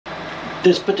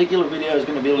This particular video is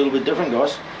going to be a little bit different,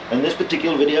 guys. In this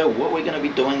particular video, what we're going to be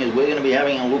doing is we're going to be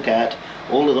having a look at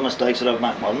all of the mistakes that I've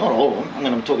made. Well, not all of them. I'm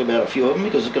going to talk about a few of them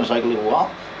because it's going to take a little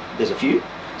while. There's a few.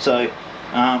 So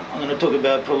I'm going to talk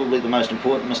about probably the most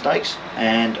important mistakes,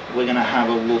 and we're going to have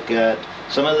a look at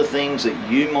some of the things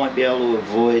that you might be able to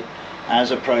avoid as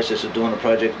a process of doing a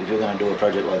project if you're going to do a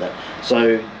project like that.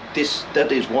 So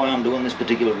that is why I'm doing this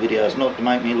particular video. It's not to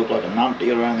make me look like a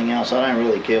numpty or anything else. I don't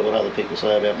really care what other people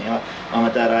say about me. I'm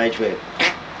at that age where it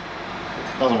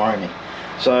doesn't worry me.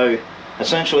 So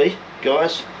essentially,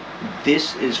 guys,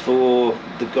 this is for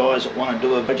the guys that want to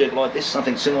do a project like this,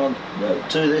 something similar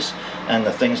to this, and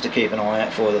the things to keep an eye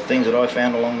out for, the things that I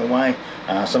found along the way,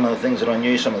 some of the things that I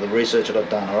knew, some of the research that I've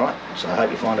done. Alright, so I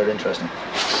hope you find it interesting.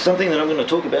 Something that I'm going to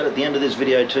talk about at the end of this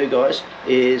video too, guys,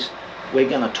 is we're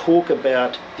going to talk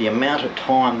about the amount of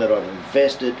time that I've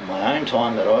invested, my own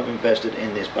time that I've invested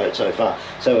in this boat so far.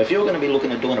 So if you're going to be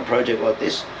looking at doing a project like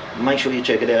this, make sure you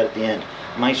check it out at the end.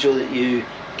 Make sure that you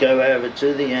go over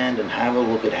to the end and have a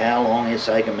look at how long it's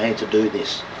taken me to do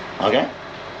this. Okay?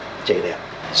 Check it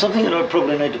out. Something that I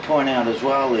probably need to point out as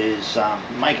well is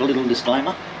make a little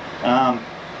disclaimer. I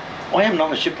am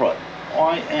not a shipwright.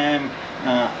 I am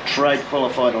a trade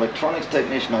qualified electronics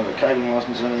technician. I have a cabling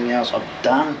license and everything else. I've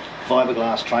done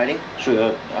fibreglass trading through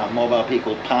a mob RP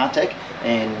called Partech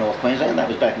in North Queensland. That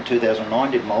was back in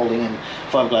 2009. Did moulding and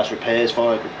fiberglass repairs,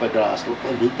 fiberglass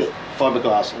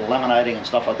laminating and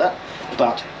stuff like that.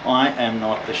 But I am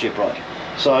not a shipwright.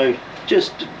 So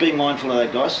just be mindful of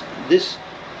that, guys.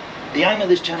 The aim of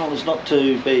this channel is not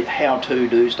to be how to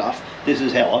do stuff. This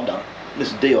is how I've done it.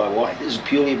 This is DIY. This is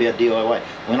purely about DIY.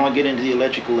 When I get into the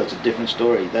electrical, that's a different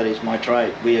story. That is my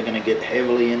trade. We are going to get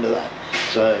heavily into that.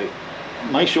 So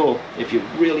make sure if you're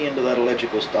really into that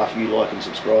electrical stuff, you like and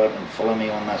subscribe and follow me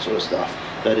on that sort of stuff.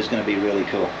 That is going to be really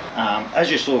cool.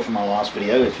 As you saw from my last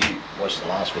video, if you watched the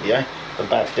last video, the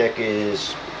back deck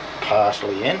is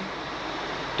partially in.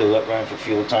 Do got room for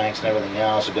fuel tanks and everything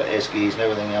else. I've got eskies and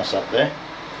everything else up there.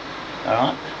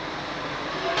 Alright.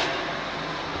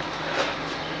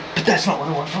 But that's not what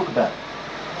I want to talk about.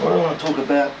 What I want to talk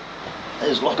about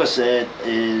is, like I said,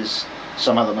 is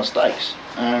some of the mistakes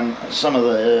and some of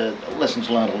the lessons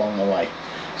learned along the way.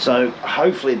 So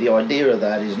hopefully the idea of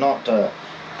that is not to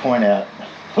point out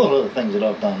a lot of the things that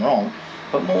I've done wrong,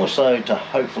 but more so to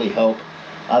hopefully help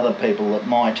other people that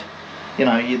might, you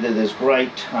know, there's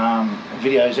great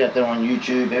videos out there on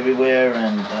YouTube everywhere,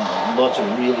 and lots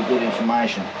of really good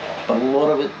information, but a lot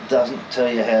of it doesn't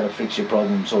tell you how to fix your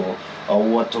problems or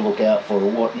what to look out for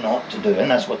or what not to do, and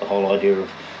that's what the whole idea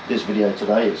of this video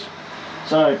today is.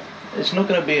 So it's not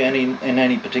going to be in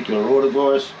any particular order,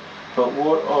 guys, but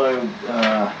what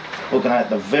I'm looking at,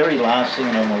 the very last thing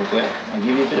I'm going to look at, I'll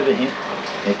give you a bit of a hint,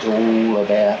 it's all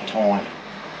about time.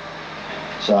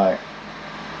 So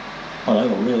I'll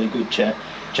have a really good chat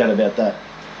about that.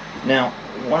 Now,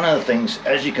 one of the things,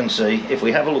 as you can see, if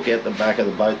we have a look at the back of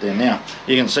the boat there now,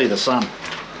 you can see the sun.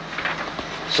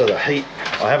 So the heat,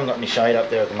 I haven't got any shade up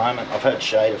there at the moment. I've had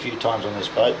shade a few times on this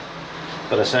boat,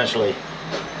 but essentially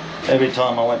every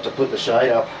time I went to put the shade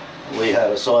up, we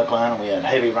had a cyclone and we had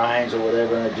heavy rains or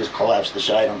whatever, and it just collapsed the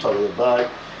shade on top of the boat,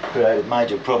 created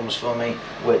major problems for me,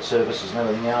 wet surfaces and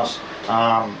everything else,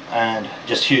 and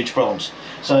just huge problems.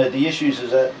 So the issues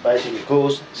is that basically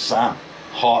cause sun,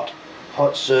 hot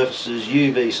surfaces,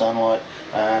 UV sunlight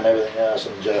and everything else,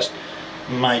 and just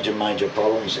major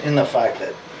problems in the fact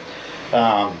that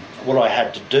what I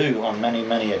had to do on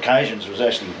many occasions was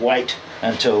actually wait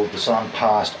until the sun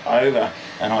passed over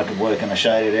and I could work in a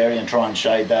shaded area and try and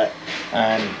shade that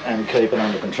and keep it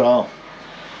under control.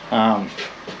 That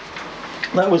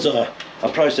was a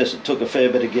process that took a fair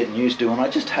bit of getting used to, and I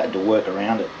just had to work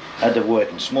around it. I had to work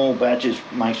in small batches,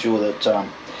 make sure that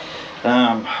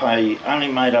I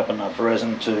only made up enough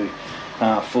resin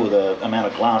for the amount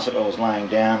of glass that I was laying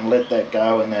down, let that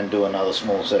go and then do another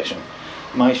small section.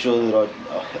 Make sure that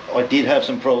I did have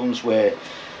some problems where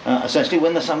essentially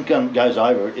when the sun goes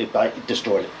over it, it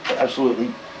destroyed it. It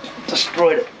absolutely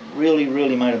destroyed it.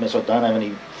 Really made a mess. I don't have any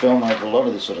film over a lot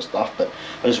of this sort of stuff, but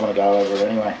I just want to go over it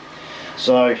anyway.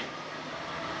 So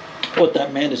what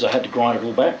that meant is I had to grind it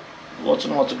all back. Lots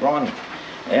and lots of grinding.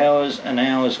 Hours and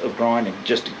hours of grinding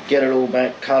just to get it all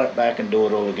back, cut it back and do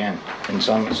it all again in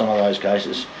some of those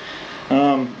cases.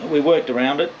 We worked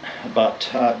around it, but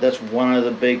that's one of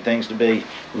the big things to be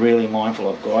really mindful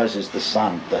of, guys, is the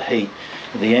sun, the heat.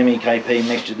 The MEKP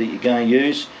mixture that you're going to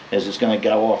use, as it's going to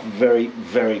go off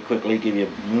very quickly, give you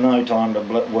no time to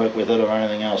work with it or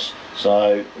anything else.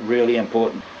 So really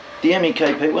important. The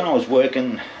MEKP, when I was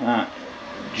working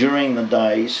during the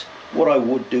days, what I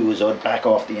would do is I'd back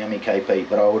off the MEKP,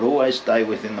 but I would always stay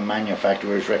within the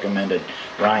manufacturer's recommended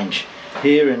range.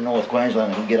 Here in North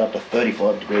Queensland, it can get up to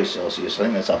 35 degrees Celsius. I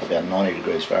think that's up about 90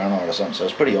 degrees Fahrenheit or something, so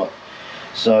it's pretty hot.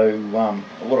 So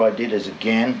what I did is,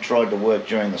 again, tried to work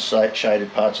during the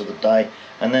shaded parts of the day,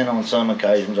 and then on some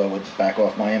occasions I would back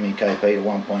off my MEKP to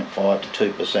 1.5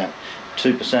 to 2%.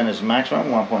 2% is maximum,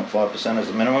 1.5% is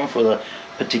the minimum for the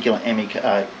particular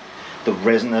MEK. The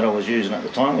resin that I was using at the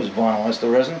time was vinyl Ester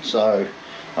resin, so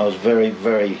I was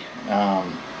very, I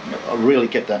really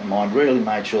kept that in mind, really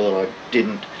made sure that I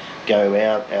didn't go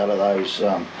out of those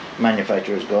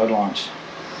manufacturer's guidelines.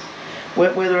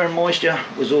 Wet weather and moisture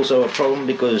was also a problem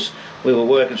because we were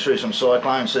working through some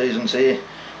cyclone seasons here.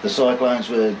 The cyclones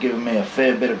were giving me a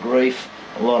fair bit of grief,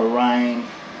 a lot of rain,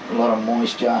 a lot of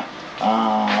moisture,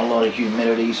 a lot of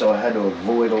humidity, so I had to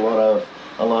avoid a lot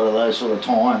of those sort of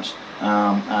times,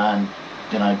 and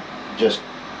you know, just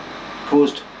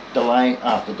caused delay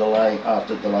after delay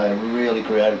after delay. It really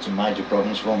created some major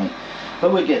problems for me,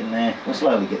 but we're getting there. We're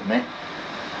slowly getting there.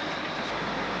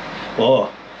 Oh,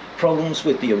 problems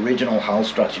with the original hull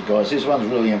structure, guys. This one's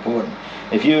really important.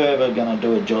 If you're ever going to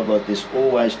do a job like this,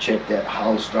 always check that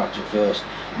hull structure first.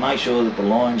 Make sure that the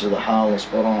lines of the hull are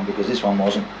spot on, because this one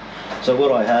wasn't. So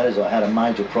what I had is I had a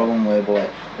major problem whereby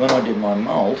when I did my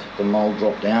mould, the mould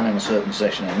dropped down in a certain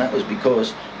section, and that was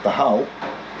because the hull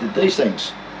did these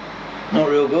things. Not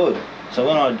real good. So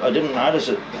when I didn't notice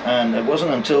it, and it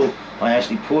wasn't until I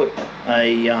actually put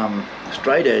a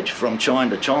straight edge from chine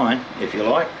to chine, if you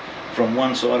like, from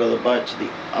one side of the boat to the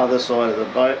other side of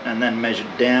the boat, and then measured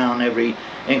down every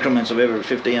increments of every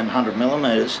 50 and 100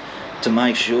 millimeters to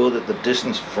make sure that the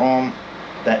distance from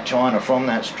that chine or from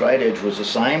that straight edge was the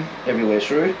same everywhere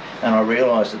through, and I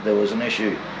realised that there was an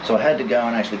issue. So I had to go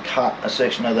and actually cut a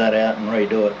section of that out and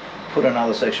redo it, put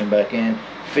another section back in,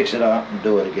 fix it up and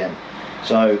do it again.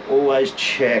 So always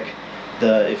check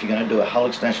if you're going to do a hull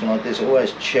extension like this,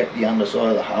 always check the underside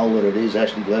of the hull that it is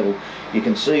actually level. You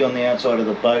can see on the outside of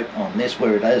the boat on this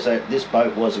where it is. This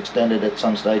boat was extended at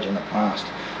some stage in the past.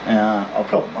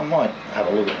 I might have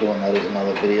a look at doing that as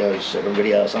another video, set a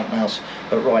video or something else.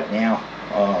 But right now,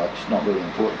 it's not really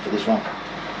important for this one.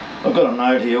 I've got a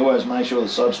note here: always make sure the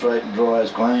substrate and dry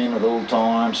is clean at all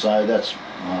times. So that's,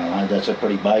 I don't know, that's a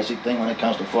pretty basic thing when it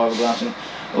comes to fiberglassing.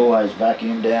 Always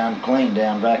vacuum down, clean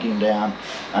down, vacuum down,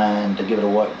 and to give it a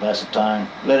wipe with acetone,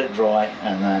 let it dry,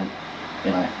 and then,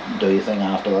 you know, do your thing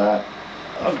after that.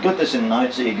 I've got this in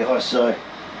notes here, guys, so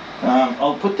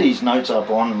I'll put these notes up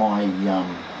on my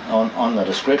on the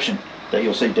description that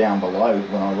you'll see down below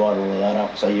when I write all of that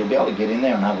up, so you'll be able to get in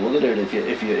there and have a look at it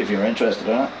if you're interested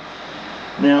in it.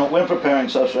 Now, when preparing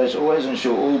substrates, always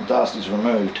ensure all dust is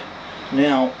removed.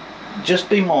 Now, just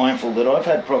be mindful that I've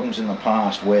had problems in the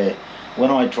past where when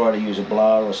I try to use a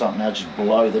blower or something, I'll just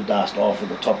blow the dust off at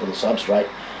the top of the substrate.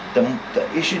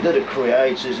 The issue that it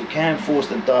creates is it can force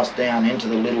the dust down into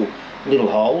the little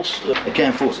holes. It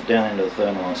can force it down into the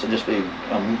Thermolite, so just be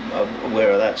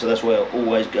aware of that. So that's why I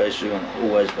always go through and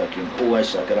always vacuum, always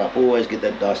suck it up, always get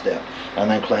that dust out, and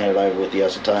then clean it over with the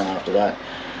acetone after that.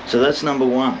 So that's number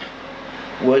one,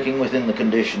 working within the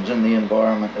conditions and the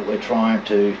environment that we're trying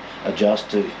to adjust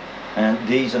to. And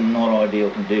these are not ideal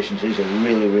conditions. These are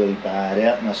really, really bad.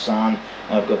 Out in the sun,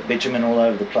 I've got bitumen all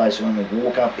over the place when we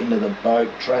walk up into the boat,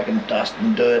 tracking dust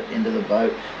and dirt into the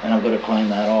boat, and I've got to clean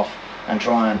that off and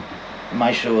try and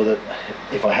make sure that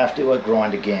if I have to, I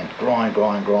grind again. Grind,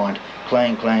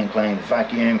 clean,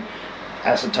 vacuum,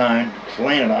 acetone,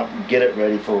 clean it up, get it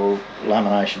ready for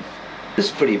lamination. This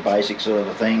is pretty basic sort of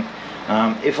a thing.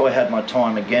 If I had my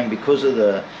time again, because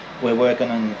of we're working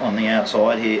on the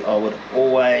outside here, I would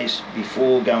always,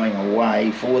 before going away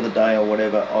for the day or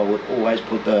whatever, I would always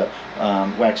put the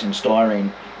wax and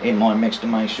styrene in my mix to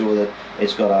make sure that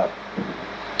it's got a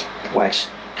wax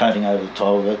coating over the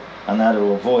top of it, and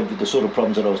that'll avoid the sort of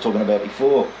problems that I was talking about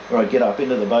before, where I'd get up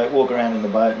into the boat, walk around in the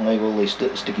boat and leave all these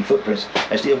sticky footprints.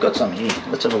 Actually, I've got some here.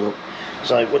 Let's have a look.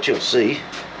 So what you'll see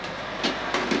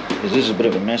is this is a bit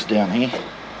of a mess down here.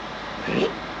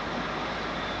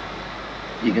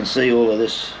 You can see all of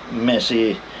this mess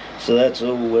here. So that's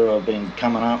all where I've been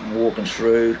coming up and walking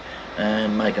through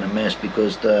and making a mess,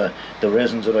 because the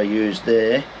resins that I used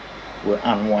there were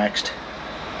unwaxed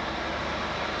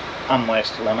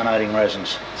laminating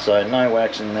resins. So no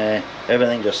wax in there,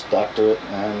 everything just stuck to it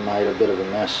and made a bit of a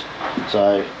mess.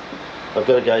 So I've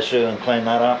got to go through and clean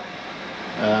that up,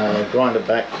 grind it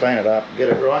back, clean it up, get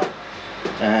it right,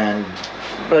 and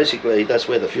basically that's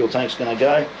where the fuel tank's going to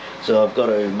go. So I've got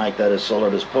to make that as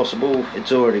solid as possible.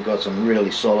 It's already got some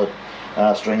really solid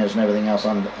stringers and everything else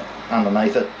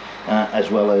underneath it. as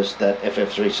well as that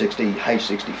FF360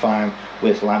 H60 foam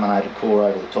with laminated core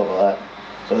over the top of that.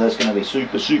 So that's going to be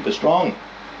super, super strong.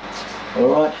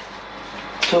 Alright,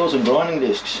 tools and grinding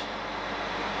discs.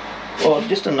 Well,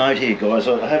 just a note here, guys,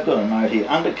 I have got a note here.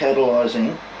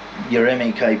 Under-catalyzing your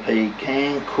MEKP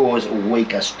can cause a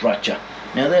weaker structure.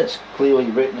 Now that's clearly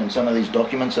written in some of these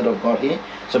documents that I've got here,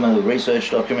 some of the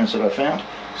research documents that I found.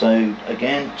 So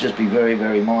again, just be very,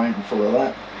 very mindful of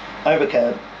that.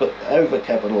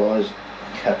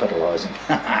 Capitalizing.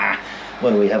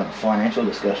 What are we having, a financial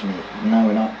discussion here? No,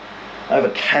 we're not.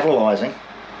 Over-catalyzing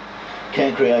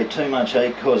can create too much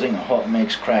heat, causing a hot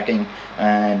mix, cracking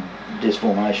and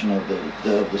disformation of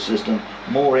the system.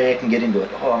 More air can get into it.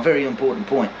 Oh, very important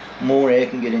point. More air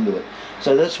can get into it.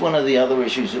 So that's one of the other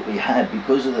issues that we had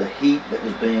because of the heat that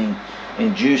was being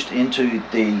induced into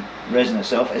the resin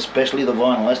itself, especially the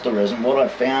vinyl ester resin. What I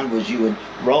found was you would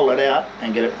roll it out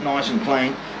and get it nice and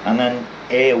clean, and then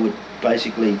air would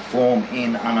basically form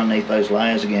in underneath those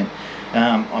layers again.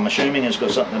 I'm assuming it's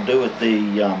got something to do with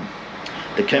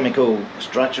the chemical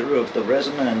structure of the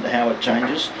resin and how it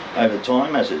changes over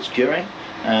time as it's curing.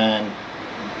 And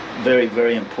very,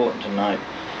 very important to note,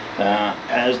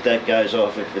 as that goes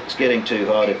off, if it's getting too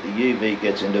hot, if the UV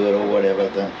gets into it or whatever,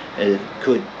 then it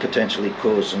could potentially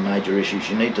cause some major issues.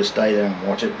 You need to stay there and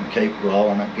watch it and keep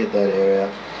rolling it, get that air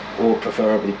out, or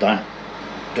preferably don't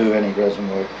do any resin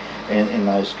work in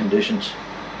those conditions.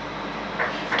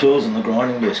 Tools and the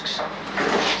grinding discs.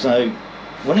 So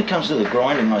when it comes to the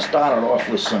grinding, I started off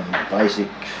with some basic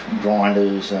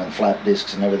grinders and flat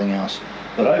discs and everything else,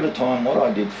 but over time what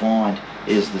I did find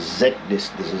is the ZEC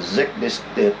disc. There's a ZEC disc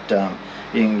that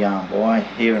you can go and buy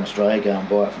here in Australia, go and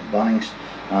buy it from Bunnings,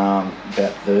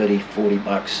 about 30-40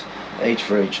 bucks each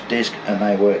for each disc, and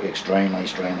they work extremely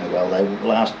well. They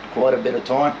last quite a bit of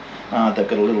time. They've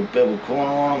got a little bevel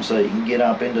corner on them so you can get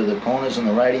up into the corners and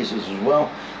the radiuses as well,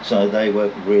 so they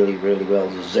work really, really well.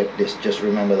 The ZEC disc, just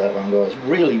remember that one, guys.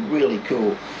 Really, really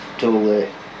cool tool there.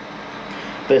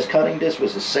 Best cutting disc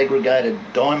was a segregated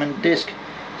diamond disc.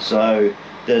 So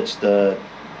that's the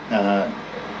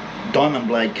diamond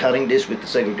blade cutting disc with the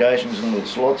segregations and little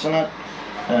slots in it.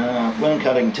 When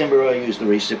cutting timber, I use the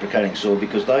reciprocating saw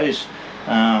because those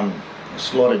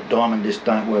slotted diamond discs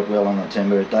don't work well on the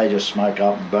timber. They just smoke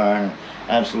up and burn, and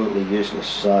absolutely useless.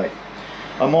 So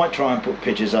I might try and put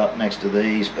pictures up next to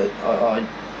these, but I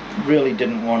really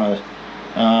didn't want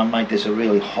to make this a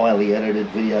really highly edited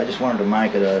video. I just wanted to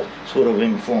make it a sort of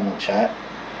informal chat.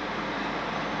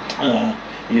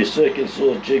 Use circular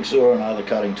saws, jigsaw and other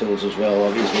cutting tools as well,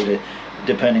 obviously,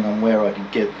 depending on where I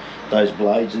could get those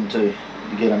blades into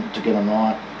to get them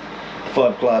right. The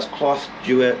fiberglass cloth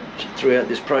throughout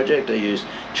this project, I used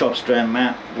chop strand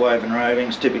mat, woven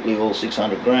rovings, typically all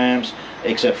 600 grams,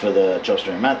 except for the chop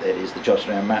strand mat. That is, the chop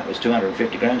strand mat was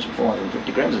 250 grams and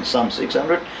 450 grams, and some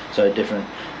 600, so different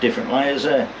layers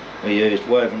there. We used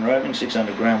woven rovings,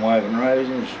 600 gram woven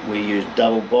rovings. We used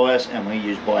double bias, and we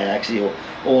used biaxial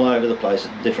all over the place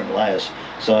at different layers.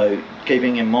 So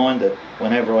keeping in mind that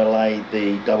whenever I lay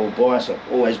the double bias, I've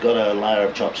always got a layer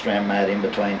of chop strand mat in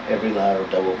between every layer of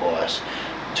double bias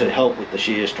to help with the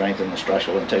shear strength and the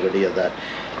structural integrity of that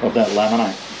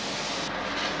laminate.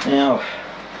 Now,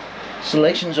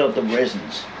 selections of the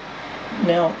resins.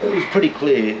 Now, it was pretty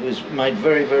clear, it was made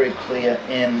very, very clear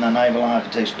in the Naval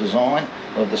Architect's design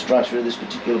of the structure of this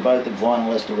particular boat that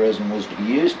vinyl ester resin was to be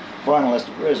used. Vinyl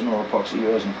ester resin or epoxy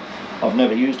resin. I've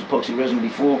never used epoxy resin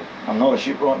before. I'm not a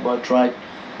shipwright by trade.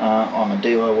 I'm a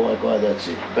DIY guy that's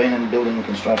been in the building and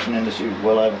construction industry for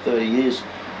well over 30 years,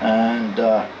 and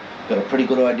got a pretty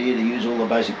good idea to use all the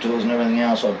basic tools and everything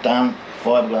else. I've done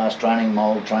fiberglass training,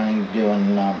 mould training,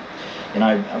 doing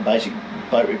basic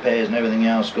boat repairs and everything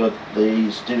else. Got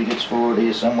the certificates for it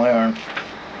here somewhere, and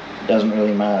it doesn't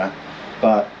really matter.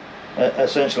 But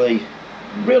essentially,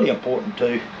 really important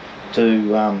to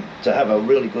have a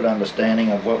really good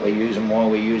understanding of what we use and why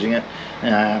we're using it,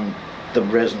 the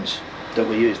resins that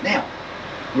we use. Now,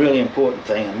 really important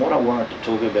thing, and what I wanted to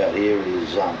talk about here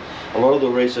is a lot of the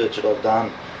research that I've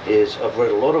done is I've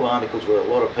read a lot of articles where a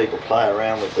lot of people play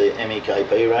around with the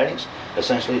MEKP ratings,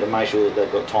 essentially to make sure that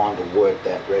they've got time to work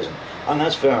that resin. And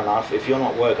that's fair enough. If you're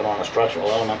not working on a structural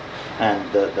element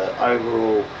and the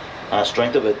overall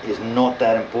strength of it is not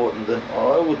that important, then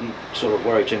I wouldn't sort of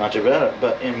worry too much about it.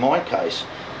 But in my case,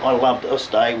 I love to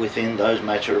stay within those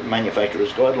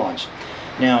manufacturers' guidelines.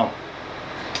 Now,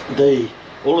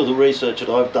 all of the research that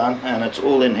I've done, and it's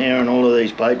all in here in all of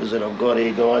these papers that I've got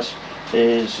here, guys,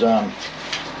 is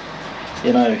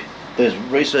there's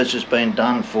research that's been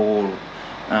done for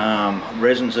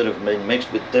resins that have been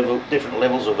mixed with different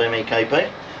levels of MEKP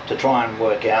to try and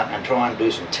work out and try and do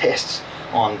some tests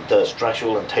on the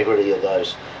structural integrity of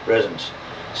those resins.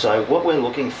 So what we're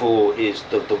looking for is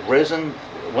the resin,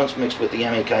 once mixed with the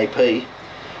MEKP,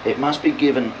 it must be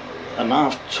given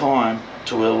enough time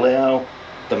to allow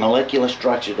the molecular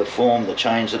structure to form the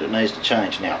change that it needs to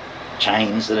change. Now,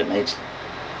 chains that it needs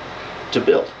to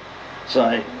build.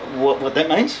 So what that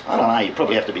means, I don't know, you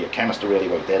probably have to be a chemist to really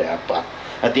work that out, but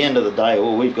at the end of the day,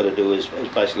 all we've got to do is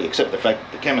basically accept the fact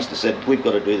that the chemist has said we've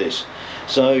got to do this.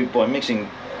 So by mixing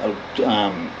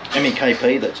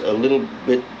MEKP that's a little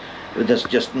bit, that's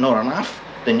just not enough,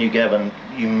 then you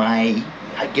may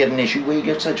get an issue where you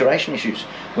get saturation issues,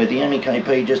 where the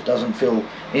MEKP just doesn't fill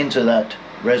into that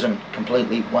resin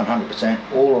completely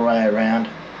 100% all the way around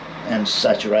and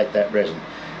saturate that resin.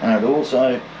 And it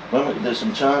also, there's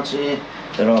some charts here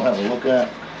that I'll have a look at,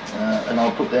 and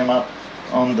I'll put them up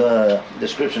on the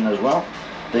description as well.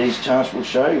 These charts will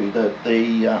show you that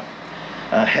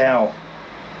how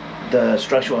the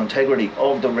structural integrity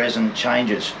of the resin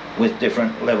changes with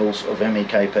different levels of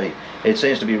MEKP. It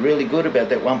seems to be really good about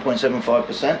that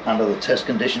 1.75% under the test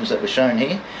conditions that were shown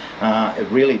here.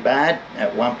 Really bad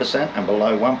at 1% and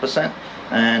below 1%,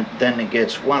 and then it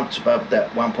gets once above that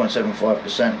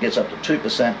 1.75%, it gets up to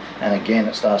 2%, and again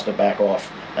it starts to back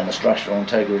off and the structural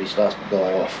integrity starts to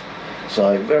die off.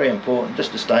 So very important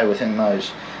just to stay within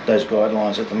those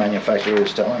guidelines that the manufacturer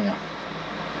is telling you.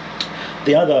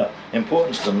 The other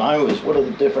importance to know is what are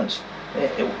the difference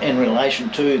in relation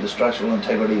to the structural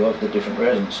integrity of the different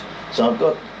resins. So I've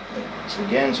got,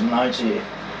 again, some notes here.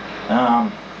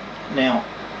 Now,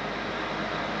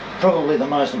 probably the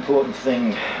most important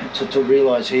thing to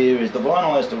realise here is the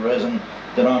vinyl ester resin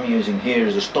that I'm using here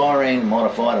is a styrene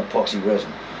modified epoxy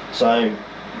resin. So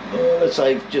let's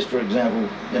say, just for example,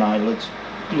 you know, let's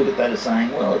look at that as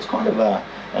saying, well, it's kind of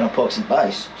an epoxy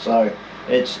base. So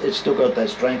it's still got that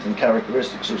strength and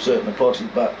characteristics of certain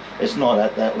epoxy, but it's not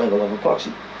at that level of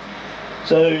epoxy.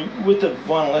 So with the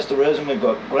vinyl ester resin, we've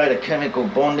got greater chemical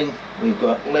bonding, we've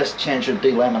got less chance of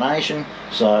delamination,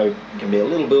 so it can be a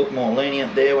little bit more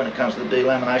lenient there when it comes to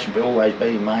delamination, but always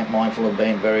be mindful of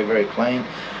being very, very clean.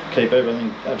 Keep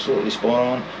everything absolutely spot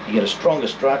on. You get a stronger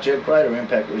structure, greater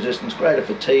impact resistance, greater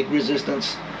fatigue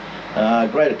resistance,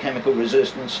 greater chemical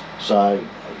resistance, so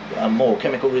more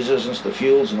chemical resistance to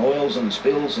fuels and oils and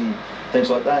spills and things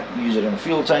like that. Use it in a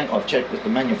fuel tank. I've checked with the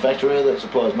manufacturer that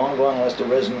supplies my vinyl ester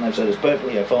resin, and they've said it's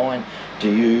perfectly fine to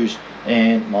use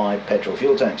in my petrol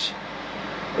fuel tanks,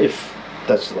 if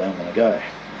that's the way I'm going to go.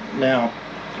 Now,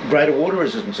 greater water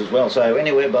resistance as well, so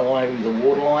anywhere below the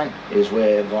waterline is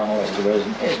where vinyl ester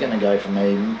resin is going to go for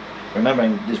me,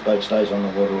 remembering this boat stays on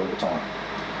the water all the time.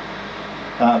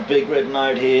 Big red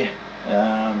note here,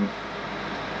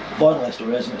 vinyl ester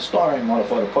resin is styrene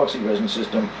modified epoxy resin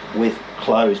system with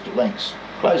closed links.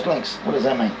 Closed links, what does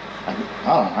that mean? I don't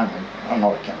know, I'm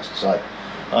not a chemist, so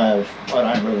I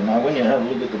don't really know. When you have a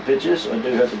look at the pictures, I do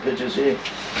have the pictures here.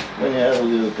 When you have a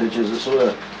look at the pictures,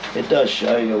 it does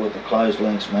show you what the closed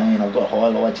links mean. I've got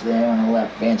highlights there and all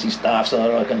that fancy stuff, so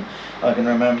that I can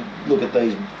remember, look at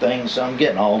these things. So I'm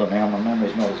getting older now, my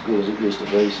memory's not as good as it used to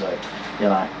be, so, you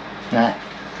know, a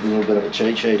little bit of a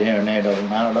cheat sheet here and there doesn't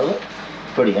matter, does it?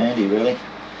 Pretty handy, really.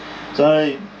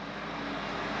 So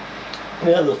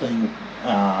the other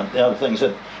things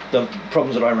that the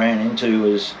problems that I ran into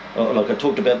is, like I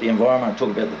talked about the environment, I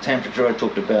talked about the temperature, I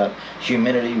talked about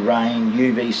humidity, rain,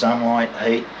 UV sunlight,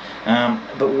 heat,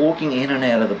 but walking in and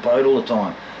out of the boat all the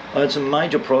time. I had some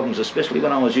major problems, especially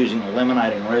when I was using a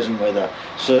laminating resin where the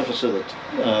surface of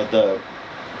the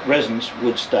resins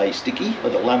would stay sticky, or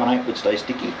the laminate would stay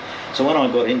sticky. So when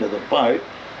I got into the boat,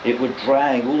 it would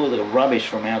drag all of the rubbish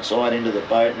from outside into the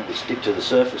boat and it would stick to the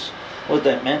surface. What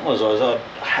that meant was I'd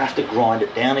have to grind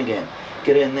it down again.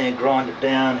 Get in there, grind it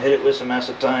down, hit it with some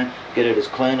acetone, get it as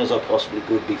clean as I possibly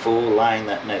could before laying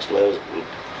that next layer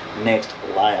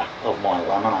of my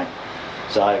laminate.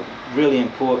 So really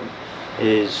important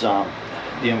is the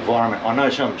environment. I know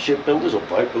some shipbuilders, or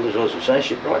boat builders I should say,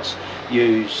 shipwrights,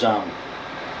 use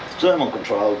thermal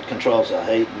controls the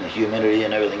heat and the humidity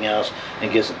and everything else,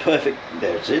 and gets the perfect,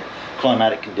 that's it,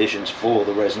 climatic conditions for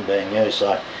the resin being used.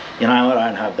 So, you know, I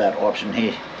don't have that option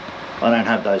here. I don't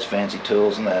have those fancy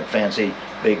tools and that fancy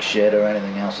big shed or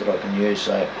anything else that I can use,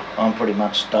 so I'm pretty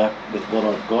much stuck with what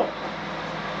I've got.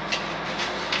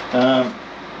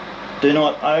 Do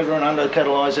not over and under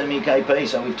catalyze MEKP,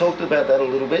 so we've talked about that a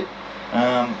little bit.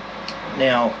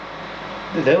 Now,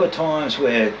 there were times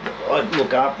where I'd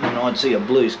look up and I'd see a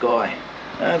blue sky.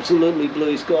 Absolutely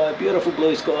blue sky, beautiful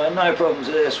blue sky, no problems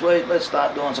there, sweet, let's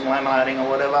start doing some laminating or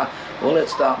whatever, or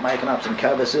let's start making up some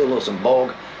cabosil or some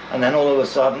bog, and then all of a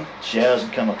sudden, showers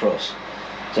had come across.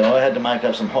 So I had to make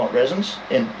up some hot resins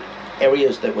in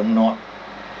areas that were not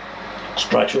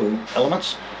structural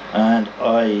elements, and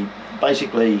I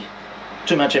basically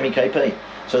too much MEKP.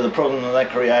 So the problem that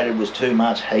created was too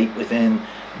much heat within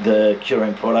the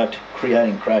curing product,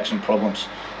 creating cracks and problems.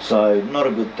 So not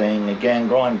a good thing. Again,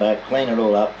 grind back, clean it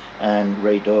all up, and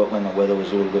redo it when the weather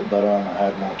was a little bit better and I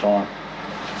had more time.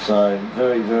 So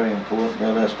very, very important,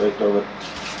 that aspect of it.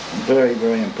 Very,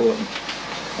 very important.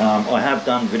 I have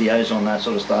done videos on that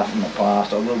sort of stuff in the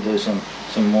past. I will do some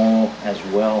more as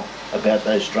well about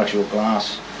those structural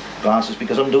glasses,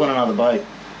 because I'm doing another boat.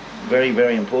 Very,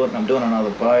 very important. I'm doing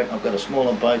another boat. I've got a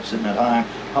smaller boat sitting at home.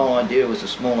 The whole idea was the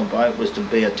smaller boat was to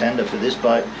be a tender for this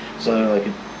boat, so I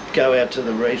could go out to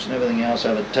the reefs and everything else,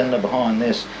 have a tender behind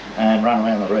this and run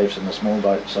around the reefs in the small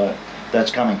boat. So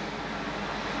that's coming.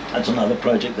 That's another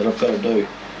project that I've got to do.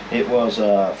 It was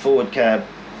a forward cab,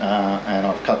 and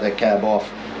I've cut that cab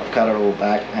off. I've cut it all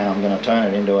back, and I'm going to turn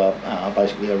it into a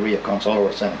basically a rear console or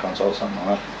a center console, something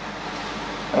like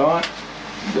that. Alright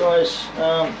guys,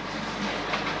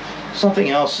 something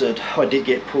else that I did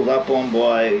get pulled up on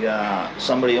by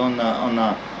somebody on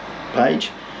the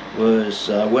page was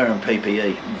wearing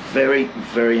PPE. Very,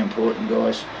 very important,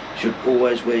 guys. Should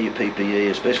always wear your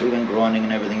PPE, especially when grinding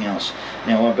and everything else.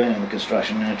 Now, I've been in the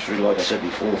construction industry, like I said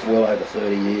before, for well over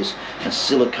 30 years, and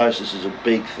silicosis is a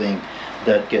big thing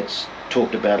that gets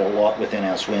talked about a lot within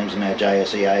our swims and our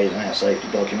JSEAs and our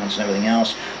safety documents and everything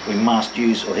else. We must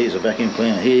use, or here's a vacuum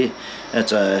cleaner here.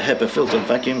 That's a HEPA filter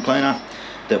vacuum cleaner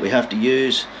that we have to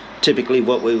use. Typically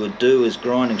what we would do is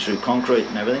grinding through concrete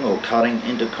and everything, or cutting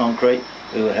into concrete.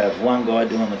 We would have one guy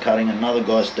doing the cutting, another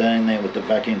guy standing there with the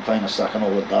vacuum cleaner sucking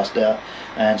all the dust out,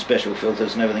 and special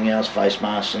filters and everything else, face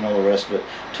masks and all the rest of it,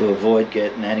 to avoid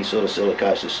getting any sort of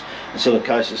silicosis. And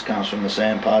silicosis comes from the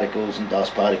sand particles and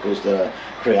dust particles that are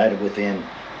created within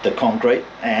the concrete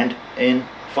and in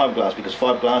fiberglass, because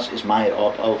fiberglass is made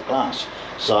up of glass.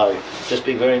 So just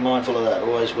be very mindful of that.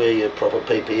 Always wear your proper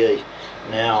PPE.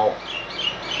 Now,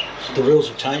 the rules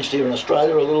have changed here in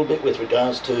Australia a little bit with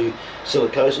regards to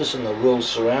silicosis and the rules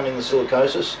surrounding the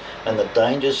silicosis and the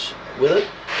dangers with it.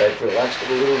 They've relaxed it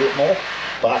a little bit more,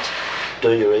 but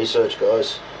do your research,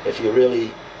 guys. If you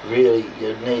really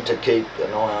you need to keep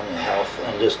an eye on your health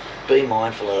and just be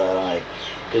mindful of that, eh?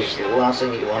 Because the last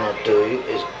thing you want to do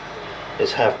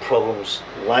is have problems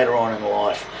later on in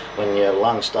life when your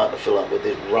lungs start to fill up with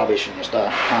this rubbish and you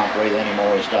can't breathe anymore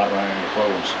and you start running into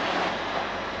problems.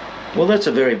 Well, that's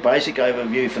a very basic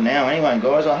overview for now anyway,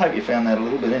 guys. I hope you found that a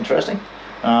little bit interesting.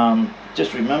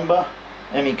 Just remember,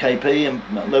 MEKP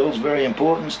and levels very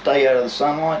important. Stay out of the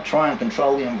sunlight. Try and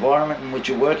control the environment in which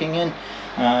you're working in.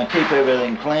 Keep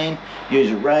everything clean.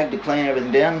 Use a rag to clean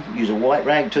everything down. Use a white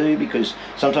rag too, because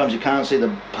sometimes you can't see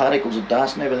the particles of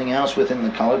dust and everything else within the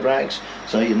coloured rags.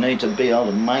 So you need to be able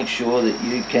to make sure that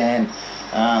you can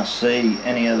see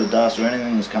any of the dust or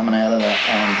anything that's coming out of that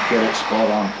and get it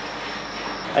spot on.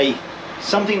 Hey,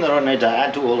 something that I need to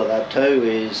add to all of that too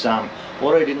is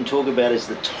what I didn't talk about is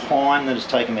the time that it's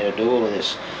taken me to do all of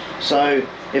this. So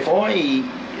if I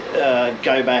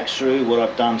go back through what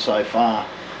I've done so far,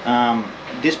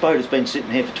 this boat has been sitting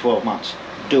here for 12 months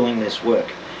doing this work.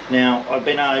 Now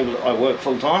I work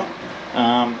full time,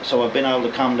 so I've been able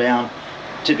to come down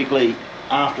typically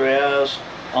after hours,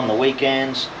 on the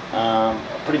weekends,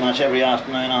 pretty much every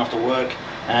afternoon after work.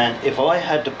 And if I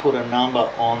had to put a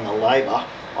number on the labour,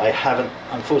 I haven't,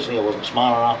 unfortunately I wasn't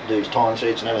smart enough to do time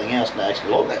sheets and everything else to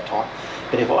actually log that time.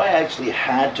 But if I actually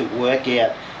had to work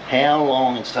out how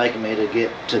long it's taken me to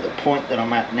get to the point that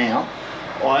I'm at now,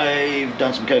 I've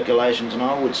done some calculations and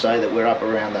I would say that we're up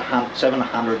around the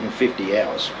 750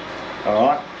 hours.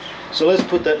 Alright, so let's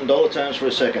put that in dollar terms for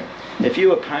a second. If you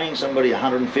were paying somebody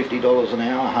 $150 an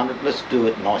hour, let's do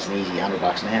it nice and easy,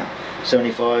 $100 an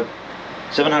hour.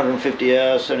 750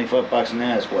 hours, 75 bucks an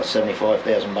hour is what,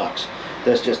 75,000 bucks.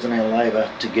 That's just an hour of labour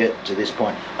to get to this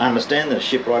point. I understand that a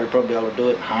shipwright would probably be able to do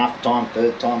it in half the time,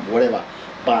 third time, whatever,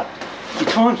 but your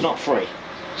time's not free.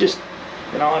 Just,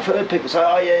 you know, I've heard people say,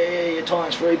 oh yeah, your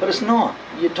time's free, but it's not.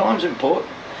 Your time's important.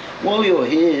 While you're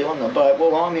here on the boat,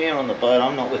 well, I'm here on the boat,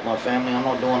 I'm not with my family, I'm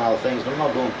not doing other things, I'm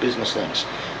not doing business things.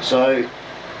 So,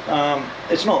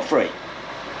 it's not free.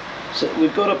 So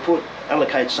we've got to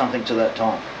allocate something to that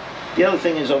time. The other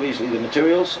thing is obviously the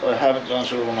materials. I haven't gone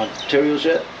through all my materials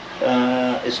yet.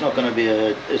 It's not going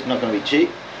to be cheap.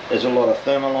 There's a lot of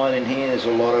Thermolite in here. There's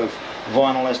a lot of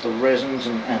vinyl ester resins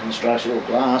and structural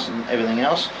glass and everything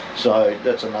else. So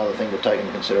that's another thing to take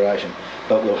into consideration.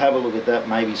 But we'll have a look at that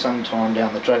maybe sometime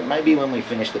down the track. Maybe when we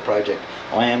finish the project.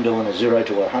 I am doing a 0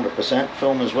 to 100%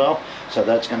 film as well. So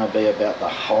that's going to be about the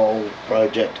whole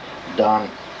project done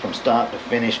from start to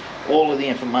finish. All of the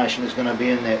information is going to be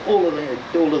in there. All of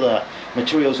the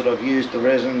materials that I've used, the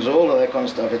resins, all of that kind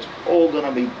of stuff. It's all going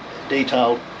to be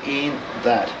detailed in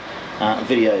that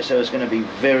video, so it's going to be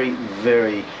very,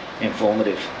 very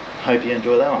informative. Hope you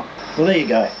enjoy that one. Well, there you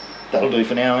go. That'll do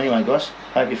for now anyway, guys.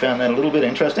 Hope you found that a little bit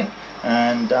interesting.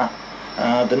 And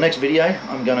the next video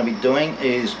I'm going to be doing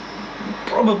is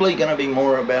probably going to be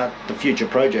more about the future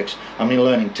projects. I'm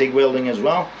learning TIG welding as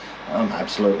well. I'm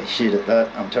absolutely shit at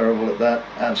that. I'm terrible at that.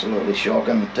 Absolutely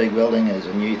shocking. TIG welding is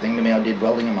a new thing to me. I did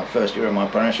welding in my first year of my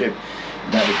apprenticeship.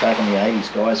 That was back in the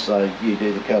 80s, guys, so you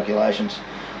do the calculations.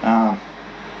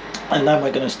 And then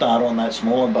we're going to start on that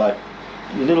smaller boat,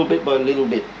 little bit by little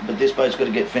bit, but this boat's got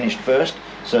to get finished first.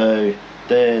 So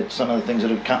they're some of the things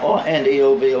that have come. Oh, and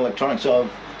ELV electronics. So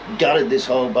I've gutted this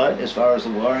whole boat as far as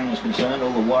the wiring is concerned.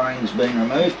 All the wiring has been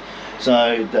removed.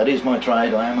 So that is my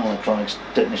trade. I am an electronics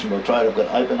technician by trade. I've got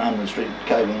open unrestricted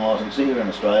cabling license here in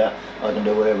Australia. I can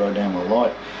do whatever I damn well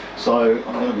like. So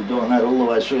I'm going to be doing that all the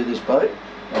way through this boat.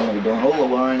 I'm going to be doing all the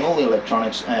wiring, all the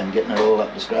electronics, and getting it all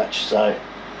up to scratch. So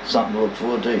something to look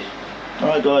forward to.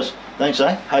 Alright guys, thanks,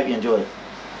 Hope you enjoyed it.